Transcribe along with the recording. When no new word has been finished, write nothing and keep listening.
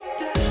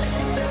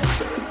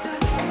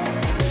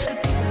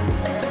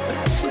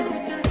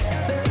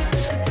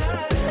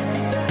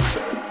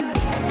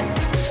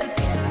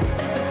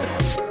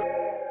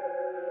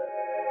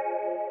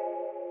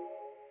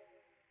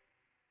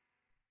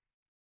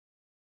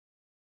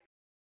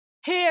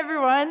Hey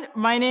everyone,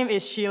 my name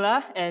is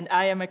Sheela and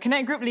I am a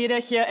Connect Group leader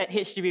here at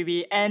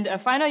HDBB and a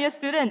final year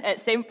student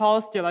at St.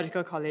 Paul's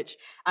Theological College.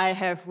 I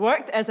have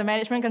worked as a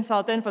management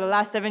consultant for the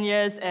last 7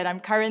 years and I'm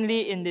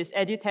currently in this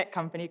edutech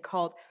company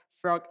called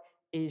Frog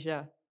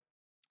Asia.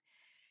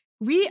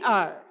 We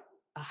are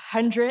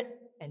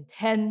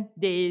 110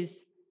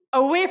 days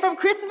away from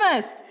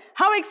Christmas.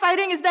 How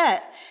exciting is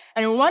that?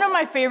 And one of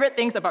my favorite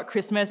things about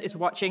Christmas is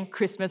watching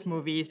Christmas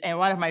movies. And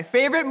one of my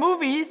favorite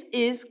movies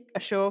is a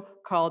show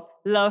called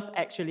Love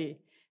Actually.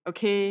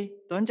 Okay,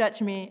 don't judge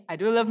me. I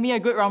do love me a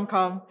good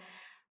rom-com.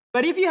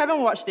 But if you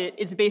haven't watched it,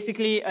 it's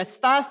basically a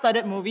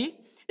star-studded movie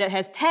that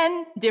has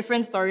 10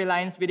 different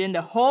storylines within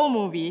the whole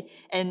movie,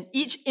 and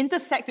each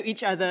intersect to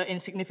each other in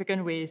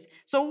significant ways.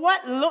 So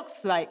what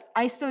looks like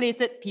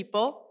isolated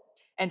people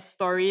and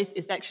stories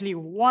is actually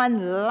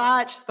one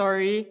large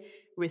story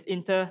with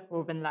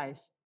interwoven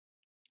lives.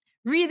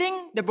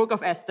 Reading the book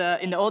of Esther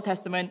in the Old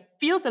Testament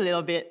feels a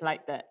little bit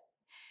like that.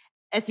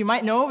 As you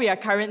might know, we are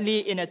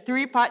currently in a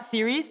 3-part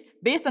series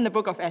based on the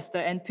book of Esther,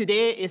 and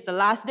today is the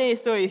last day,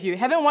 so if you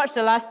haven't watched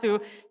the last two,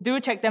 do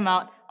check them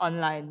out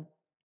online.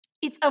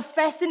 It's a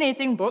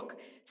fascinating book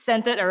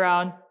centered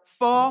around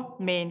 4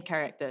 main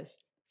characters.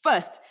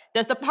 First,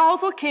 there's the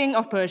powerful king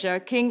of Persia,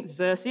 King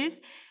Xerxes.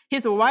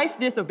 His wife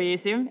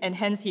disobeys him, and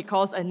hence he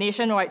calls a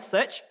nationwide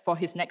search for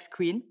his next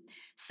queen.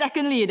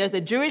 Secondly, there's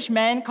a Jewish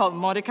man called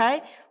Mordecai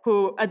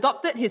who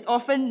adopted his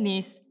orphan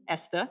niece,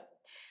 Esther.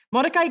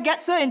 Mordecai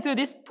gets her into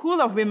this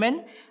pool of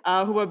women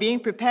who were being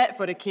prepared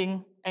for the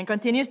king and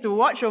continues to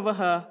watch over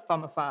her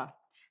from afar.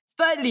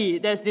 Thirdly,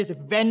 there's this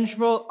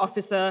vengeful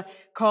officer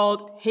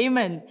called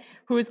Haman,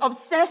 who is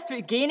obsessed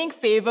with gaining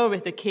favor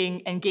with the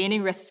king and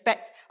gaining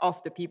respect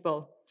of the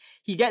people.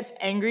 He gets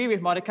angry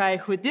with Mordecai,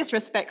 who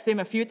disrespects him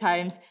a few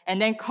times,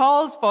 and then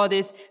calls for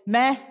this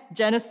mass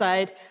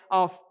genocide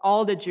of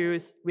all the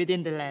Jews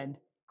within the land.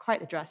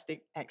 Quite a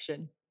drastic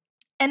action.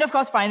 And of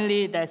course,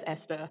 finally, there's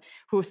Esther,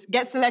 who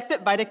gets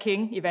selected by the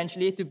king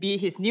eventually to be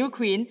his new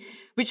queen,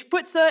 which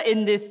puts her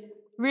in this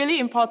really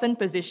important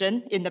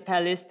position in the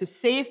palace to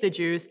save the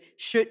Jews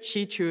should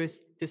she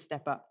choose to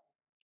step up.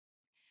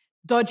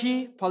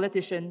 Dodgy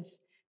politicians,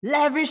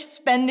 lavish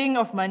spending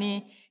of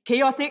money,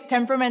 chaotic,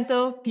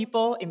 temperamental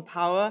people in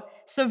power,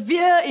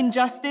 severe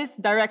injustice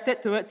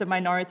directed towards a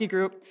minority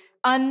group,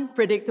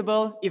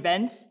 unpredictable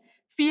events,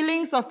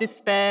 feelings of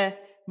despair,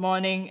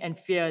 mourning, and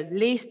fear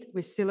laced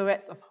with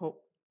silhouettes of hope.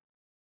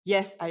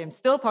 Yes, I am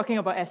still talking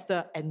about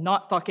Esther and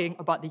not talking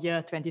about the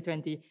year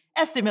 2020,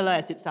 as similar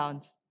as it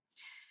sounds.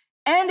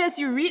 And as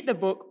you read the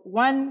book,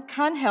 one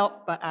can't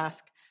help but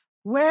ask,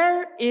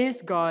 where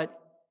is God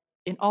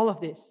in all of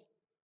this?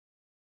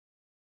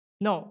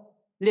 No,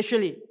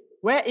 literally,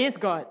 where is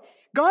God?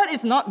 God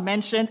is not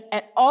mentioned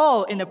at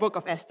all in the book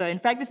of Esther. In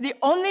fact, it's the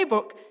only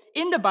book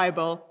in the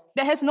Bible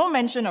that has no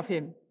mention of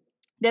him.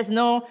 There's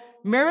no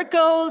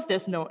miracles,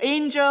 there's no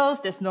angels,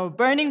 there's no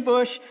burning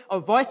bush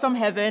or voice from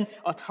heaven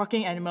or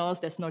talking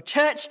animals, there's no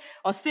church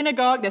or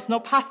synagogue, there's no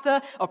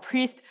pastor or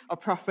priest or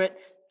prophet,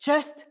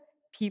 just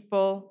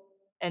people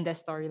and their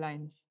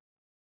storylines.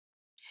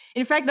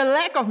 In fact, the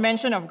lack of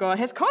mention of God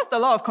has caused a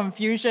lot of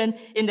confusion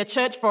in the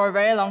church for a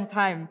very long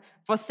time.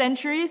 For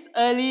centuries,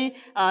 early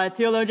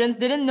theologians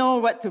didn't know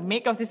what to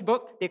make of this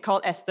book. They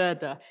called Esther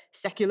the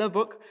secular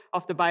book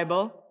of the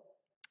Bible.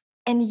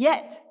 And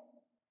yet,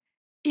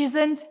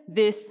 isn't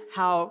this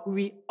how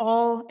we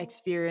all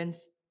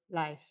experience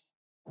lives?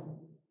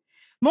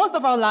 Most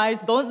of our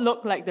lives don't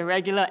look like the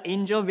regular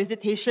angel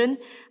visitation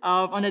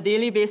on a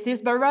daily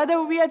basis, but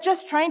rather we are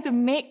just trying to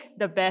make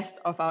the best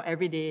of our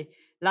everyday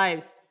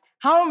lives.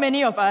 How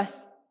many of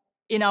us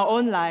in our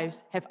own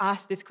lives have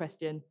asked this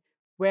question,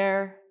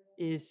 where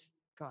is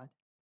God?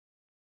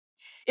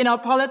 In our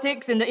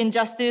politics, in the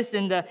injustice,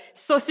 in the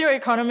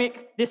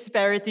socioeconomic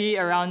disparity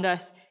around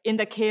us, in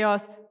the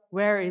chaos,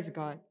 where is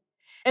God?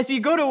 As we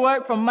go to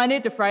work from Monday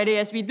to Friday,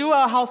 as we do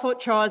our household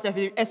chores,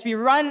 as we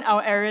run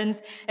our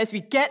errands, as we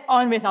get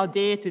on with our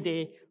day to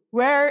day,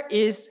 where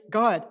is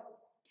God?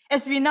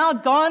 As we now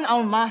don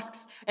our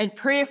masks and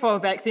pray for a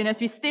vaccine,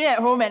 as we stay at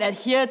home and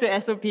adhere to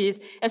SOPs,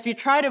 as we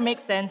try to make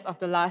sense of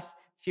the last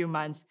few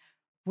months,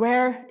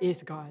 where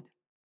is God?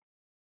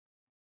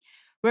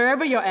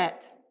 Wherever you're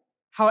at,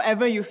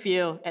 however you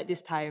feel at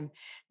this time,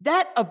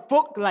 that a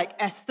book like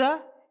Esther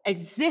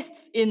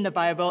exists in the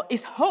Bible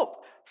is hope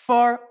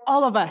for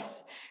all of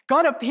us.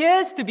 God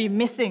appears to be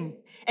missing,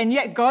 and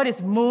yet God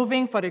is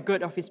moving for the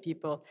good of his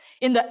people.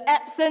 In the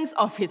absence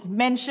of his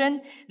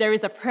mention, there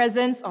is a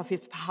presence of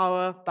his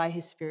power by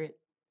his Spirit.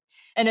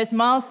 And as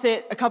Miles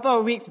said a couple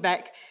of weeks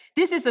back,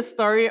 this is a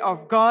story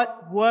of God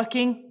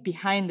working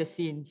behind the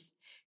scenes.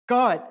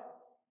 God,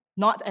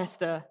 not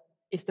Esther,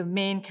 is the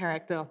main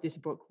character of this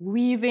book,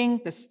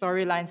 weaving the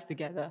storylines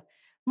together,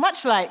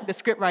 much like the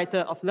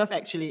scriptwriter of Love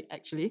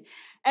Actually.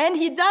 And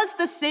he does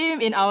the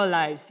same in our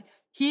lives.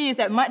 He is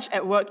as much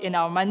at work in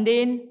our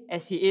mundane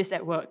as he is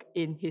at work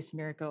in his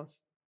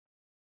miracles.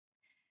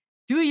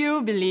 Do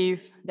you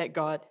believe that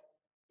God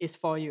is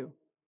for you?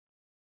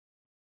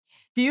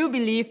 Do you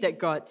believe that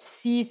God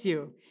sees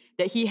you,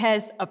 that he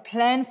has a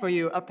plan for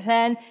you, a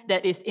plan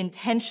that is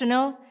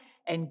intentional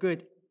and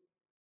good.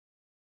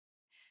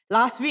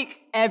 Last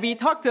week, Abby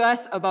talked to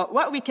us about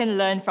what we can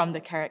learn from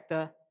the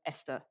character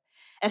Esther.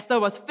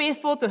 Esther was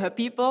faithful to her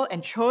people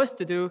and chose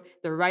to do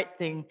the right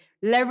thing,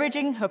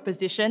 leveraging her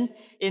position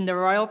in the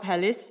royal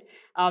palace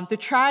to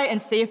try and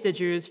save the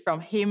Jews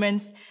from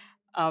Haman's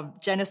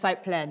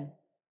genocide plan.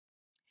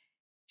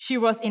 She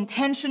was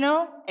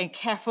intentional and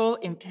careful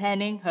in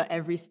planning her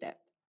every step.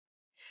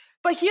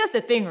 But here's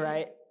the thing,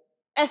 right?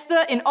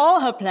 Esther, in all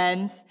her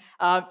plans,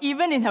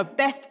 even in her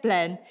best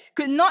plan,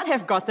 could not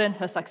have gotten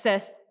her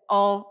success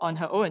all on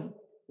her own.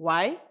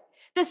 Why?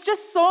 There's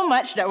just so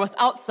much that was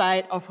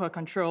outside of her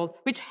control,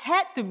 which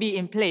had to be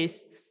in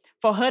place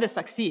for her to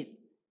succeed.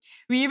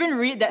 We even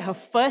read that her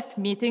first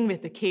meeting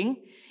with the king,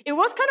 it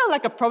was kind of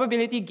like a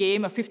probability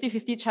game, a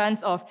 50-50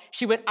 chance of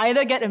she would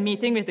either get a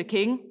meeting with the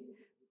king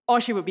or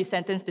she would be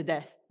sentenced to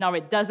death. Now,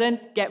 it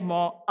doesn't get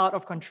more out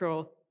of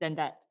control than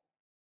that.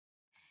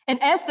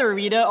 And as the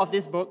reader of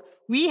this book,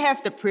 we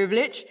have the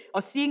privilege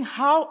of seeing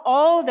how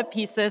all the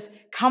pieces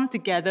come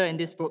together in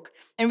this book.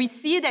 And we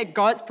see that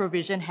God's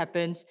provision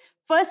happens,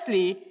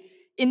 firstly,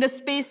 in the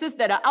spaces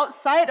that are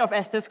outside of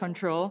Esther's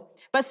control,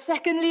 but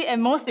secondly,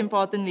 and most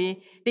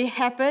importantly, they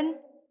happen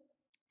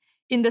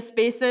in the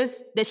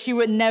spaces that she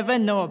would never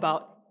know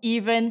about,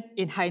 even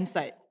in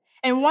hindsight.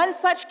 And one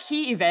such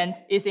key event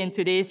is in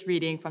today's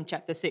reading from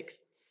chapter 6.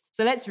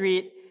 So let's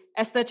read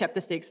Esther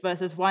chapter 6,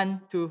 verses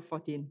 1 to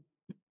 14.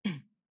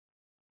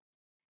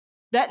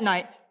 That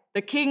night,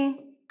 the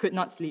king could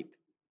not sleep.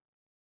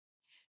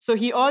 So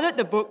he ordered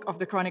the book of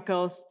the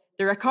Chronicles,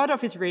 the record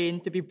of his reign,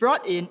 to be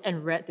brought in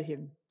and read to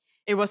him.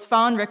 It was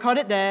found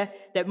recorded there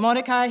that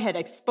Mordecai had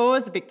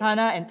exposed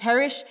Bigthana and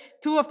Teresh,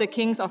 two of the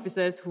king's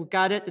officers who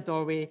guarded the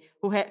doorway,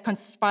 who had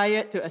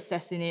conspired to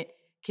assassinate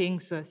King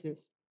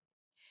Xerxes.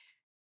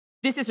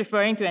 This is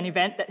referring to an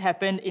event that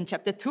happened in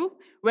chapter 2,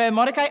 where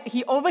Mordecai,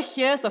 he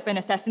overhears of an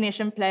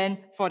assassination plan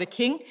for the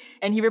king,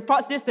 and he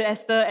reports this to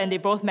Esther, and they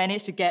both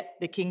manage to get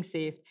the king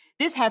saved.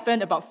 This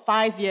happened about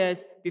 5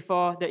 years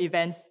before the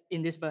events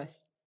in this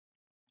verse.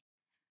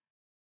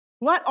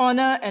 What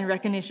honor and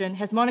recognition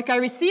has Mordecai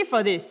received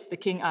for this? The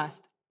king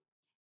asked.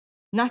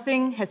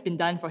 Nothing has been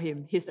done for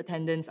him, his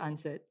attendants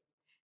answered.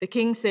 The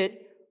king said,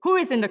 Who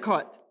is in the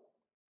court?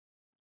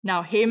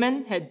 Now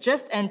Haman had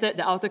just entered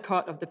the outer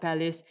court of the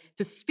palace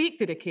to speak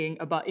to the king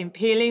about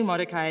impaling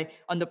Mordecai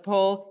on the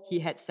pole he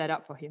had set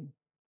up for him.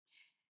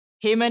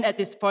 Haman at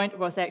this point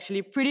was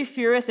actually pretty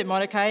furious at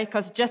Mordecai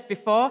because just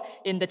before,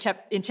 in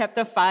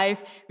chapter 5,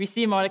 we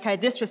see Mordecai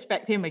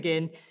disrespect him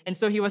again. And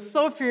so he was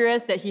so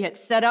furious that he had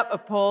set up a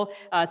pole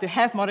to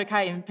have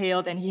Mordecai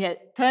impaled, and he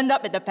had turned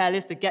up at the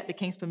palace to get the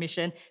king's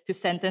permission to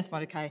sentence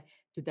Mordecai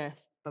to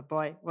death. But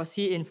boy, was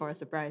he in for a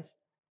surprise.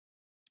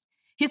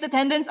 His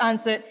attendants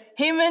answered,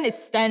 Haman is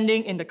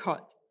standing in the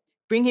court.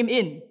 Bring him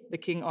in, the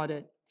king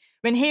ordered.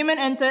 When Haman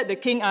entered, the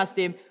king asked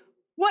him,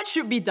 What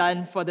should be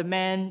done for the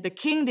man the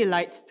king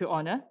delights to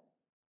honor?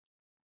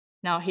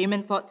 Now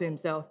Haman thought to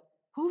himself,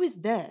 Who is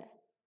there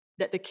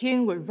that the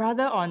king would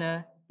rather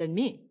honor than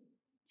me?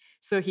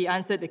 So he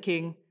answered the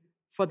king,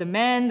 For the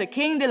man the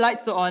king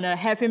delights to honor,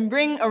 have him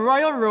bring a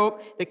royal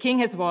robe the king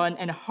has worn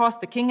and a horse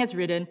the king has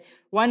ridden,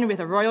 one with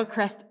a royal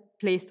crest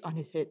placed on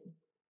his head.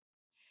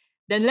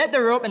 Then let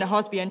the robe and the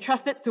horse be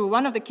entrusted to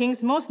one of the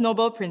king's most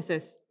noble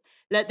princes.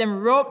 Let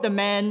them robe the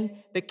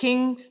man the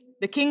king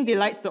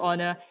delights to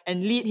honor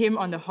and lead him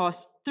on the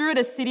horse through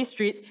the city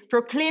streets,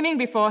 proclaiming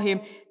before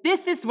him,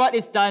 This is what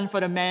is done for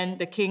the man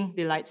the king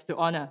delights to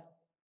honor.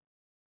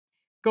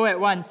 Go at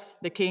once,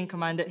 the king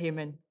commanded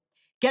Haman.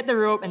 Get the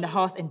robe and the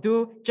horse and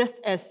do just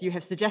as you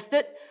have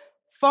suggested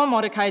for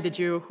Mordecai the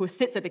Jew who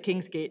sits at the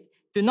king's gate.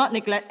 Do not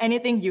neglect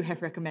anything you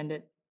have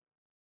recommended.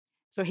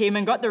 So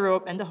Haman got the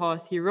robe and the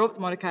horse. He robed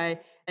Mordecai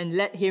and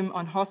led him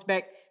on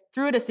horseback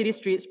through the city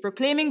streets,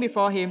 proclaiming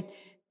before him,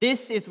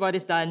 This is what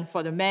is done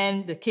for the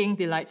man the king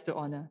delights to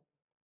honor.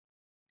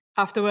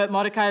 Afterward,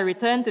 Mordecai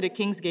returned to the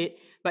king's gate,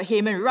 but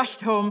Haman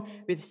rushed home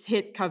with his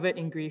head covered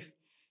in grief.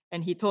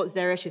 And he told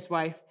Zeresh, his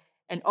wife,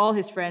 and all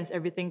his friends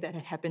everything that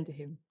had happened to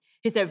him.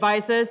 His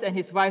advisors and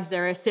his wife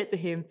Zeresh said to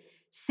him,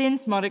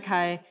 Since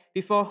Mordecai,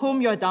 before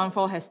whom your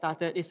downfall has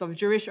started, is of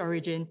Jewish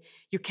origin,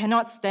 you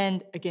cannot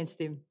stand against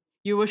him.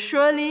 You will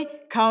surely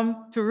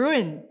come to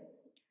ruin.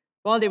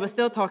 While they were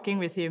still talking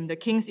with him, the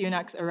king's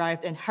eunuchs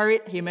arrived and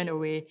hurried Haman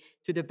away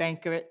to the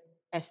banquet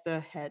Esther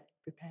had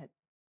prepared.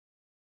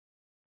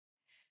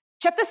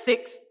 Chapter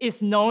 6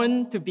 is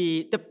known to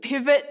be the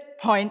pivot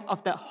point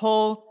of the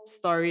whole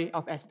story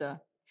of Esther.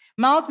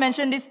 Miles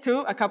mentioned this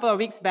too a couple of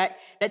weeks back,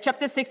 that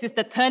chapter 6 is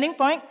the turning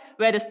point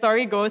where the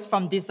story goes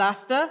from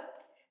disaster,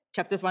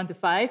 chapters 1 to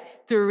 5,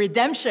 to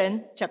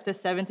redemption, chapters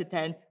 7 to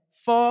 10,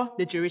 for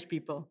the Jewish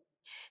people.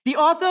 The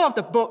author of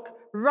the book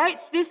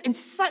writes this in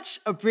such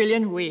a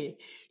brilliant way.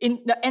 In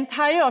the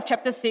entire of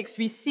chapter 6,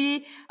 we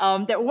see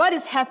that what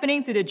is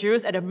happening to the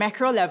Jews at a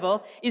macro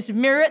level is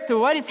mirrored to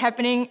what is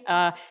happening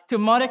to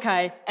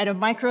Mordecai at a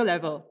micro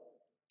level.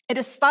 At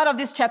the start of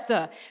this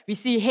chapter, we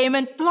see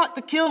Haman plot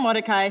to kill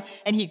Mordecai,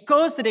 and he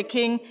goes to the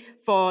king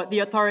for the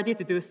authority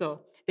to do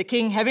so. The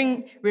king,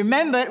 having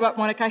remembered what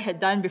Mordecai had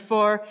done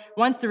before,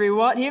 wants to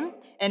reward him,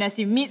 and as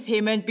he meets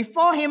Haman,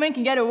 before Haman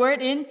can get a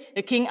word in,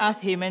 the king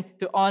asks Haman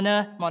to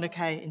honor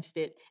Mordecai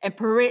instead and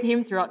parade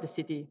him throughout the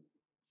city.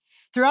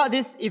 Throughout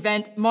this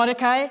event,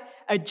 Mordecai,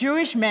 a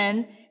Jewish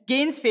man,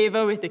 gains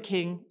favor with the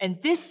king,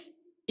 and this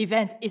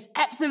event is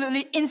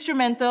absolutely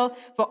instrumental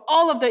for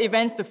all of the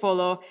events to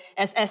follow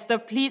as Esther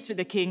pleads with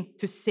the king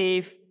to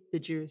save the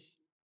Jews.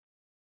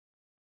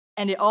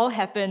 And it all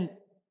happened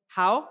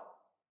how?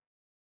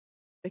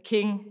 The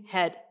king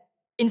had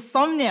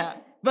insomnia.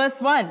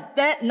 Verse 1,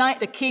 that night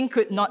the king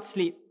could not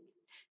sleep.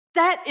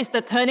 That is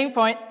the turning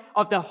point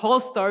of the whole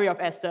story of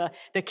Esther.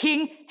 The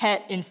king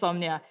had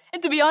insomnia.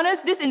 And to be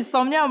honest, this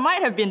insomnia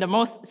might have been the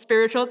most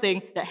spiritual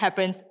thing that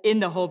happens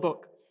in the whole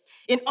book.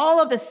 In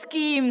all of the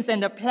schemes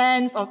and the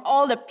plans of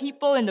all the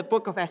people in the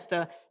book of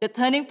Esther, the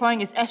turning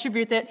point is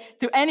attributed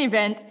to an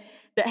event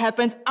that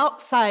happens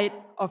outside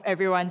of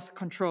everyone's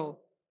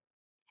control.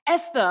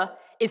 Esther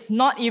is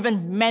not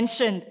even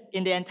mentioned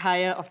in the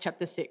entire of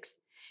chapter 6.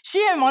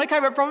 She and Mordecai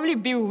were probably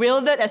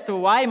bewildered as to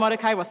why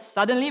Mordecai was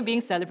suddenly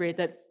being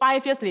celebrated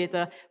 5 years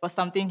later for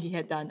something he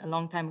had done a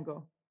long time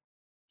ago.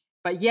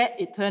 But yet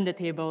it turned the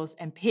tables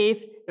and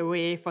paved the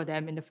way for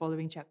them in the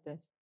following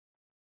chapters.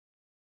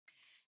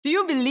 Do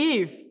you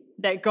believe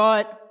that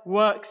God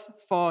works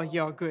for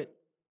your good?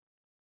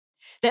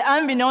 That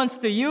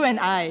unbeknownst to you and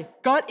I,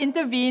 God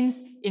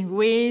intervenes in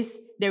ways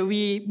that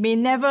we may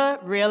never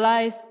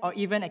realize or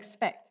even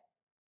expect.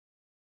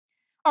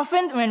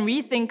 Often when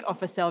we think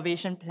of a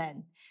salvation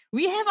plan,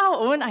 we have our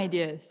own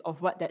ideas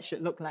of what that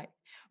should look like.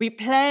 We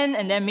plan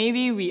and then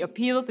maybe we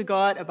appeal to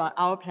God about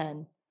our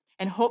plan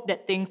and hope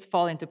that things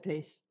fall into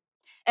place.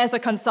 As a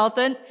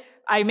consultant,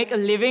 I make a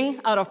living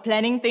out of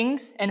planning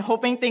things and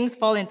hoping things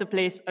fall into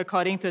place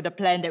according to the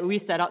plan that we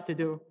set out to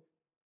do.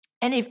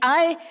 And if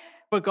I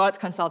were God's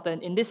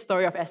consultant in this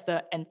story of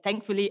Esther, and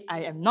thankfully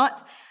I am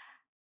not,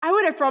 I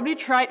would have probably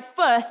tried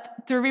first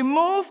to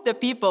remove the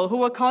people who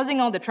were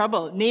causing all the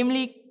trouble,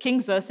 namely King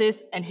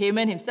Xerxes and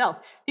Haman himself,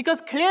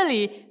 because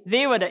clearly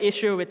they were the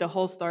issue with the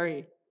whole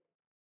story.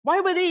 Why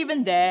were they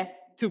even there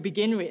to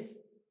begin with?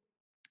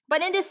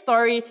 But in this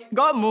story,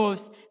 God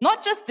moves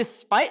not just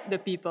despite the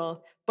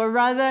people, but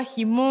rather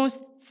he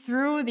moves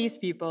through these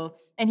people,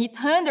 and he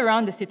turned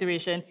around the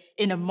situation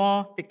in a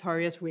more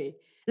victorious way.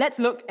 Let's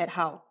look at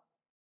how.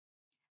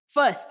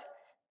 First,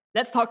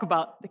 let's talk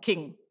about the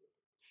king.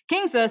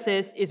 King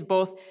Xerxes is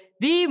both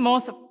the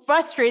most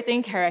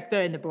frustrating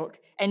character in the book,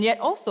 and yet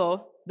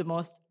also the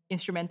most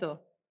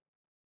instrumental.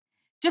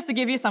 Just to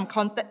give you some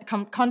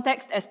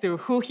context as to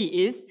who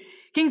he is,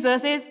 King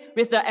Xerxes,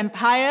 with the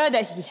empire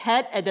that he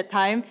had at the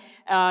time,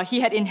 he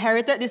had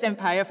inherited this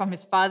empire from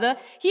his father.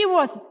 He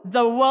was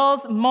the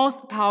world's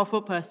most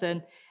powerful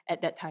person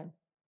at that time.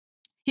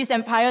 His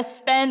empire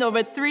spanned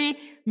over 3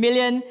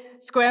 million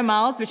square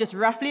miles, which is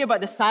roughly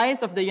about the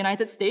size of the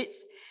United States.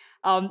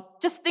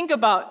 Just think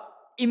about,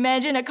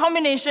 imagine a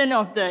combination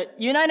of the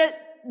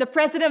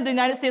President of the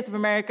United States of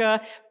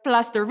America,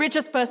 plus the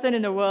richest person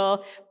in the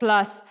world,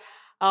 plus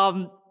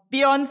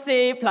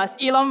Beyonce, plus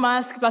Elon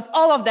Musk, plus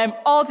all of them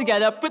all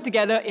together, put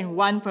together in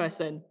one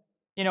person.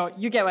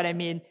 You get what I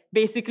mean.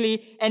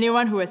 Basically,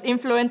 anyone who has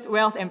influence,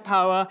 wealth, and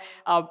power,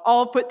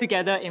 all put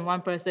together in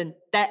one person.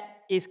 That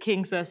is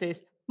King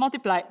Xerxes,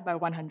 multiplied by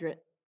 100.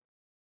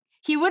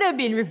 He would have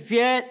been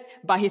revered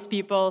by his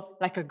people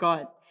like a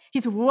god.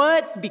 His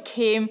words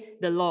became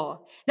the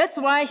law. That's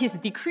why his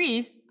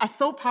decrees are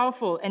so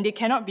powerful and they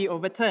cannot be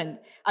overturned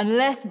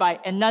unless by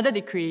another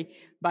decree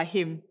by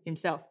him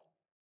himself.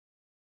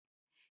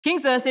 King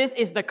Xerxes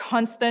is the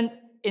constant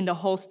in the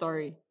whole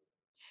story,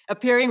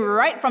 appearing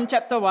right from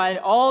chapter 1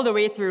 all the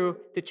way through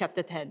to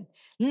chapter 10.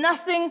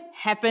 Nothing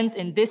happens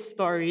in this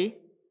story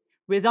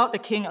without the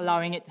king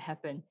allowing it to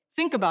happen.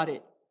 Think about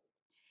it.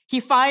 He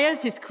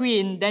fires his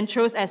queen, then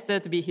chose Esther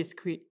to be his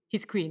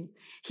queen.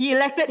 He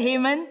elected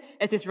Haman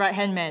as his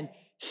right-hand man.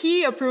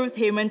 He approves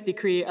Haman's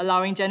decree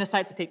allowing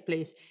genocide to take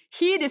place.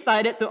 He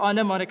decided to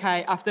honor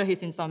Mordecai after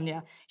his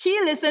insomnia. He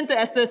listened to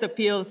Esther's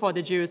appeal for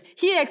the Jews.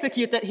 He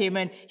executed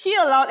Haman. He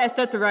allowed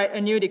Esther to write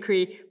a new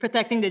decree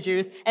protecting the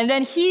Jews. And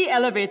then he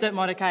elevated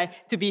Mordecai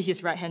to be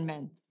his right-hand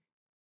man.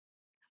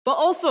 But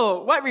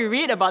also, what we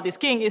read about this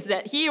king is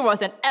that he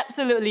was an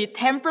absolutely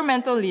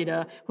temperamental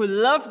leader who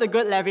loved the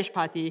good lavish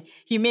party.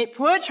 He made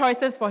poor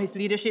choices for his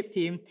leadership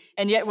team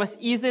and yet was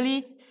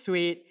easily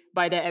swayed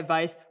by their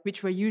advice,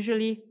 which were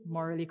usually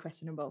morally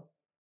questionable.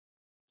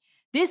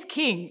 This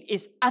king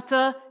is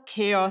utter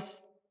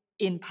chaos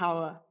in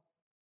power.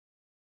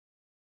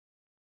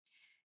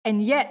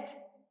 And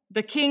yet,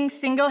 the king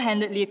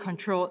single-handedly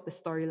controlled the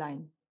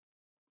storyline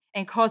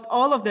and caused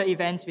all of the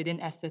events within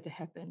Esther to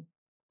happen.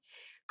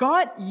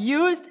 God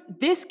used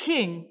this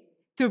king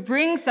to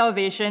bring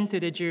salvation to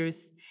the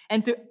Jews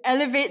and to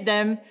elevate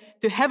them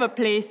to have a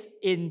place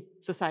in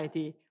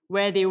society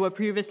where they were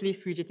previously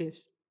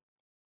fugitives.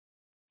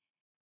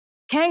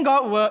 Can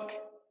God work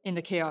in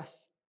the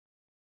chaos?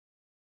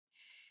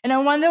 And I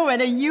wonder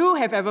whether you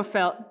have ever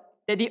felt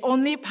that the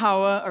only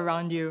power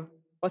around you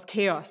was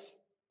chaos.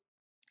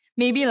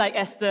 Maybe like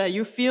Esther,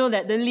 you feel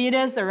that the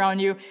leaders around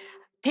you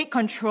take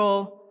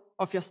control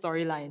of your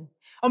storyline.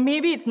 Or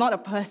maybe it's not a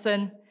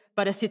person,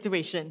 but a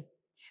situation.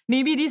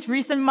 Maybe these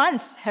recent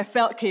months have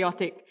felt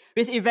chaotic,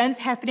 with events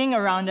happening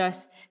around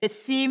us that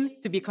seem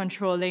to be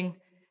controlling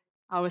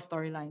our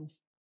storylines.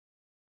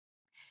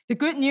 The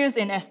good news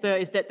in Esther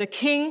is that the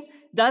king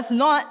does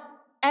not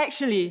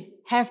actually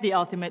have the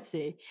ultimate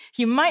say.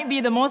 He might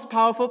be the most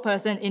powerful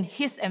person in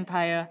his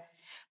empire,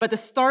 but the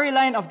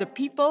storyline of the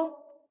people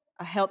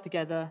are held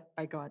together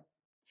by God.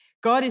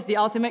 God is the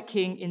ultimate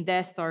king in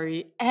their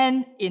story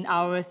and in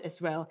ours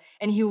as well,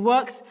 and he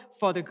works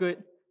for the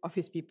good of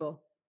his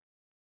people.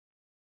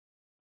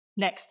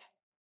 Next,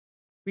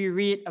 we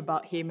read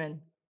about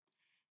Haman.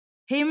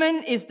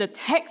 Haman is the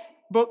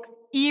textbook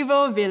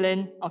evil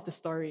villain of the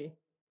story.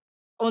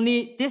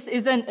 Only this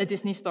isn't a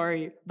Disney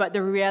story, but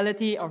the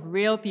reality of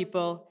real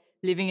people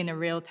living in a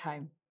real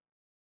time.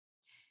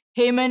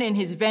 Haman, in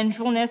his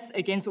vengefulness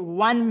against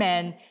one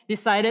man,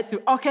 decided to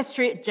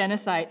orchestrate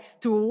genocide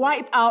to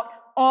wipe out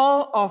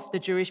all of the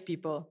Jewish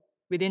people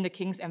within the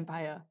king's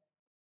empire.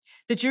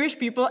 The Jewish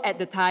people at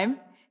the time,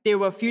 they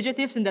were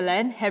fugitives in the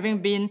land,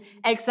 having been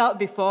exiled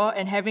before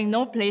and having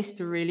no place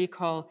to really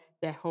call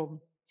their home.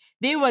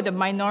 They were the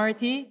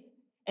minority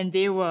and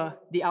they were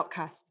the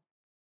outcast.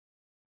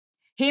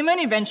 Haman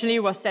eventually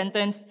was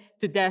sentenced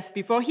to death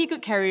before he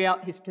could carry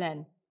out his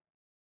plan.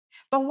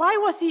 But why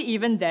was he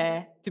even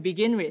there to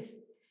begin with?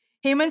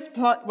 Haman's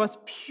plot was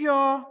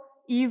pure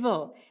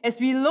evil. As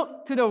we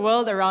look to the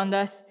world around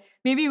us,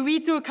 maybe we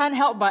too can't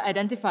help but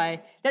identify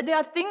that there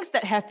are things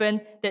that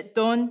happen that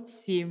don't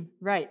seem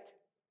right.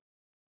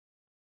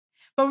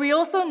 But we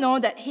also know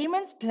that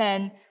Haman's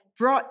plan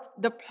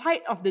brought the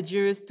plight of the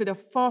Jews to the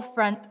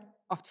forefront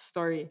of the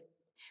story.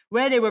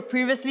 Where they were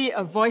previously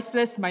a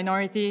voiceless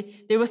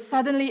minority, they were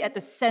suddenly at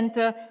the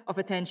center of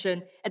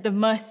attention, at the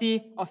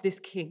mercy of this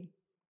king.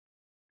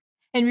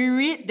 And we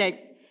read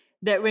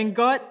that when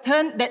God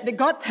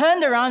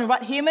turned around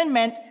what Haman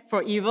meant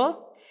for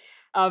evil,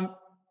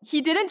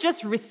 he didn't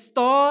just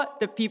restore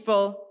the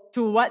people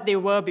to what they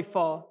were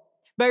before,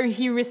 but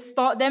he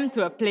restored them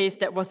to a place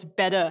that was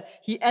better.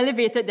 He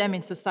elevated them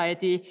in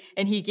society,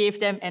 and he gave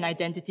them an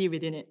identity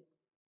within it.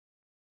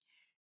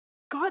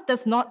 God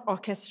does not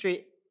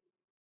orchestrate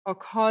or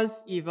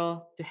cause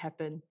evil to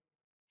happen.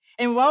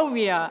 And while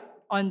we are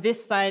on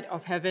this side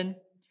of heaven,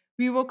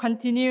 we will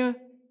continue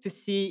to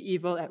see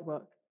evil at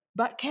work.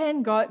 But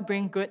can God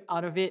bring good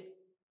out of it?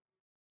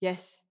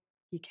 Yes,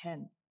 he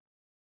can.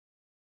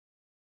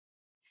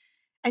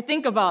 I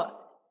think about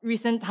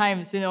recent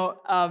times,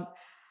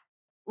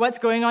 what's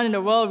going on in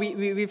the world.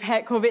 We've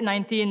had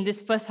COVID-19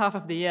 this first half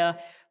of the year,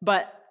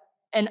 but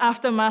an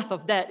aftermath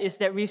of that is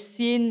that we've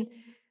seen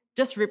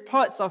just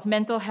reports of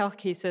mental health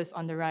cases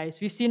on the rise.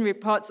 We've seen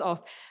reports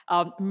of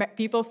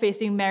people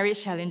facing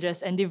marriage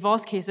challenges and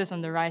divorce cases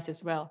on the rise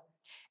as well.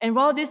 And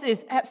while this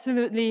is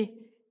absolutely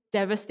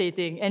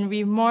devastating, and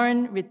we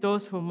mourn with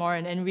those who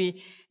mourn,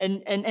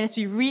 and as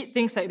we read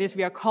things like this,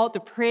 we are called to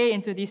pray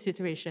into these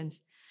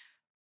situations.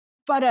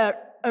 But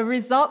a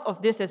result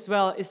of this as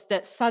well is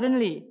that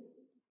suddenly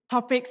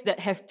topics that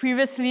have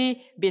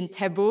previously been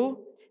taboo,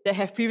 that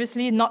have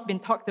previously not been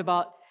talked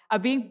about, are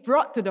being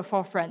brought to the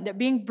forefront. They're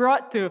being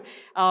brought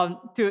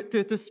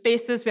to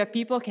spaces where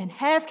people can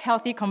have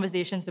healthy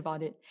conversations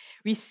about it.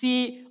 We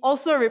see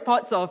also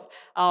reports of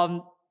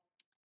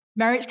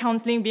marriage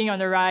counseling being on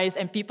the rise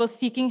and people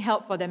seeking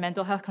help for their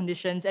mental health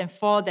conditions and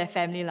for their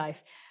family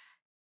life.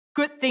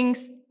 Good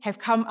things have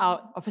come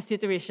out of a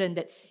situation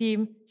that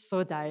seemed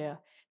so dire,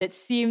 that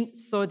seemed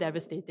so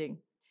devastating.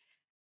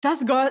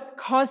 Does God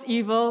cause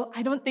evil?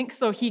 I don't think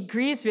so. He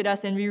grieves with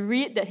us, and we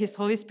read that His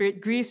Holy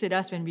Spirit grieves with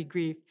us when we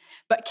grieve.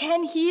 But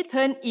can He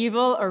turn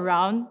evil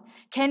around?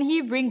 Can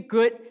He bring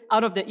good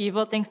out of the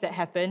evil things that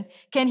happen?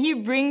 Can He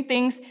bring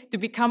things to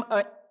become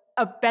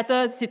a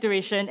better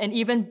situation, an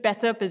even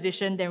better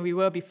position than we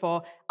were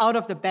before, out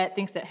of the bad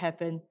things that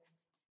happen?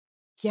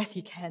 Yes,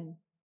 He can.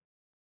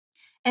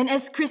 And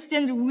as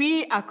Christians,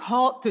 we are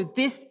called to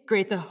this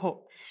greater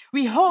hope.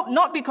 We hope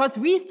not because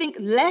we think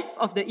less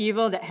of the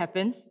evil that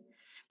happens,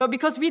 but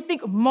because we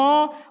think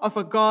more of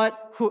a God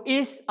who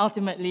is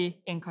ultimately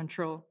in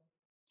control.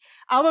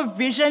 Our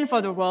vision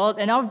for the world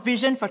and our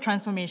vision for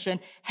transformation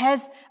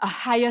has a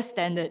higher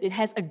standard. It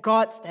has a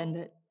God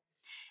standard.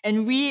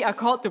 And we are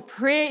called to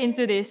pray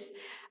into this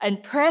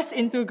and press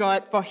into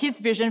God for His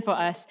vision for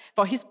us,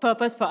 for His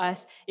purpose for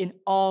us in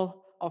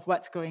all of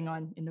what's going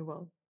on in the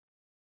world.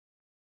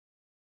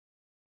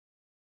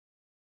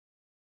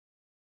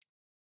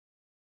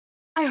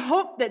 I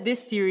hope that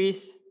this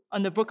series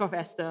on the book of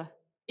Esther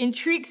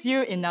intrigues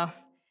you enough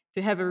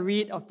to have a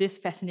read of this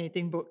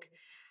fascinating book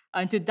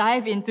and to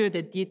dive into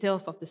the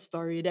details of the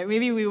story that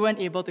maybe we weren't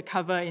able to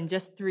cover in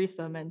just 3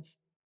 sermons.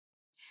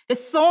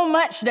 There's so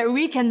much that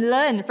we can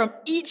learn from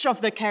each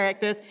of the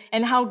characters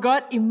and how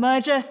God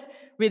emerges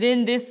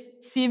within this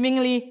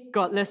seemingly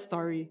godless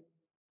story.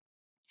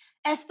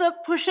 Esther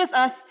pushes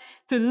us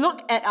to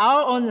look at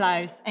our own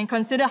lives and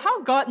consider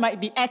how God might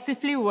be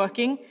actively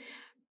working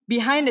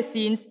behind the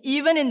scenes,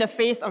 even in the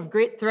face of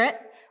great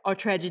threat or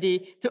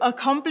tragedy, to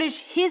accomplish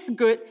His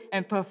good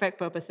and perfect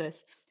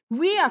purposes.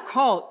 We are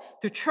called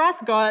to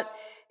trust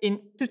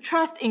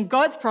in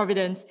God's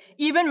providence,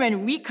 even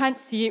when we can't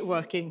see it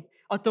working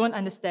or don't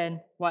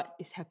understand what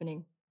is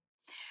happening.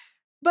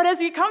 But as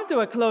we come to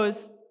a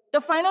close, the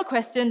final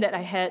question that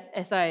I had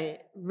as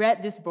I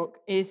read this book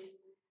is,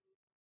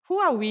 who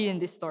are we in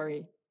this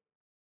story?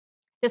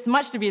 There's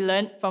much to be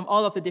learned from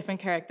all of the different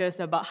characters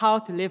about how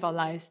to live our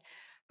lives.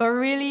 But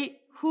really,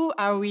 who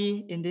are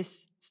we in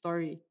this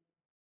story?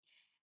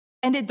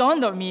 And it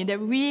dawned on me that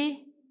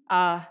we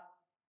are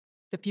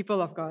the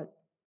people of God.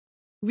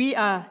 We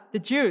are the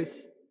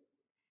Jews.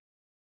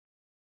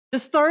 The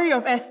story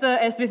of Esther,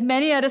 as with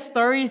many other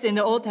stories in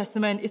the Old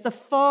Testament, is a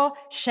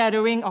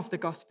foreshadowing of the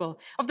gospel,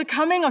 of the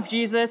coming of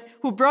Jesus,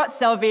 who brought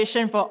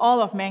salvation for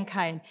all of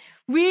mankind.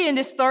 We in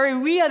this story,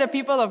 we are the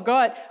people of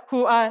God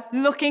who are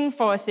looking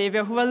for a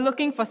savior, who are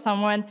looking for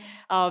someone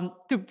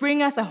to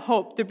bring us a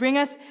hope, to bring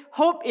us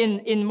hope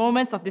in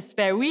moments of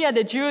despair. We are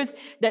the Jews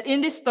that in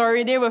this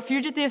story, they were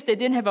fugitives, they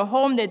didn't have a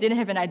home, they didn't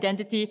have an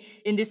identity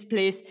in this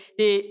place.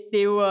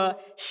 They were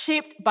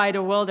shaped by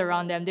the world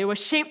around them. They were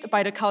shaped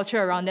by the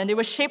culture around them. They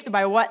were shaped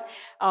by what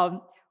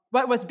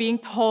was being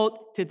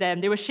told to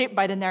them. They were shaped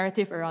by the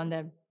narrative around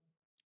them.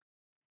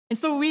 And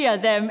so we are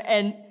them,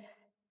 and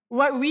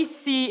what we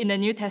see in the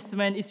New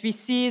Testament is we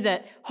see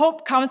that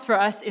hope comes for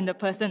us in the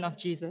person of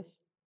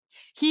Jesus.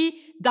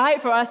 He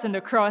died for us on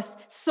the cross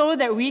so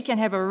that we can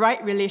have a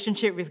right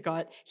relationship with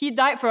God. He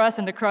died for us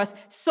on the cross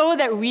so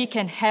that we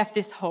can have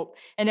this hope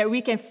and that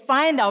we can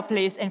find our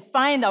place and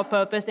find our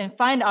purpose and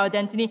find our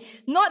identity,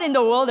 not in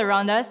the world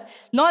around us,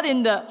 not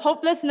in the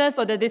hopelessness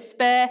or the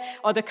despair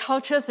or the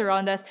cultures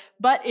around us,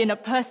 but in a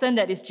person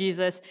that is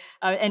Jesus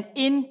and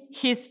in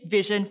His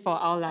vision for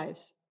our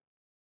lives.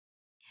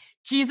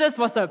 Jesus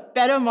was a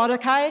better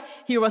Mordecai,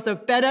 He was a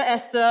better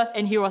Esther,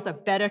 and He was a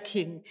better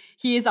king.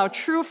 He is our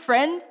true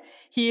friend,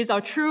 He is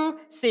our true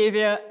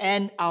Savior,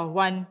 and our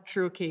one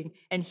true King.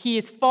 And He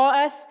is for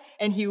us,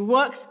 and He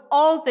works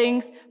all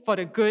things for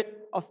the good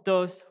of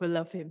those who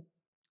love Him.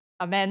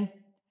 Amen.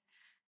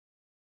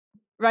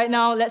 Right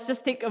now, let's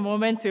just take a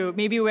moment to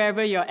maybe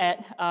wherever you're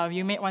at,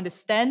 you may want to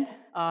stand,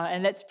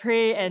 and let's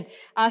pray and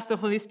ask the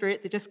Holy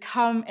Spirit to just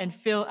come and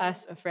fill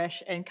us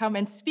afresh and come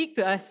and speak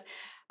to us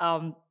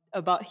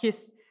about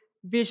His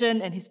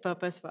vision and His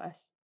purpose for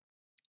us.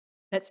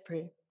 Let's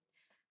pray.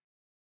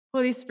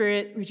 Holy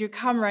Spirit, would you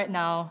come right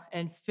now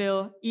and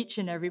fill each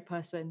and every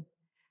person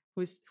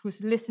who's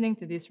listening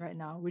to this right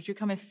now? Would you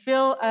come and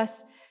fill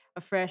us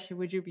afresh?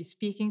 Would you be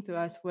speaking to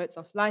us words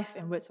of life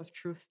and words of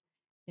truth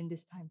in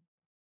this time?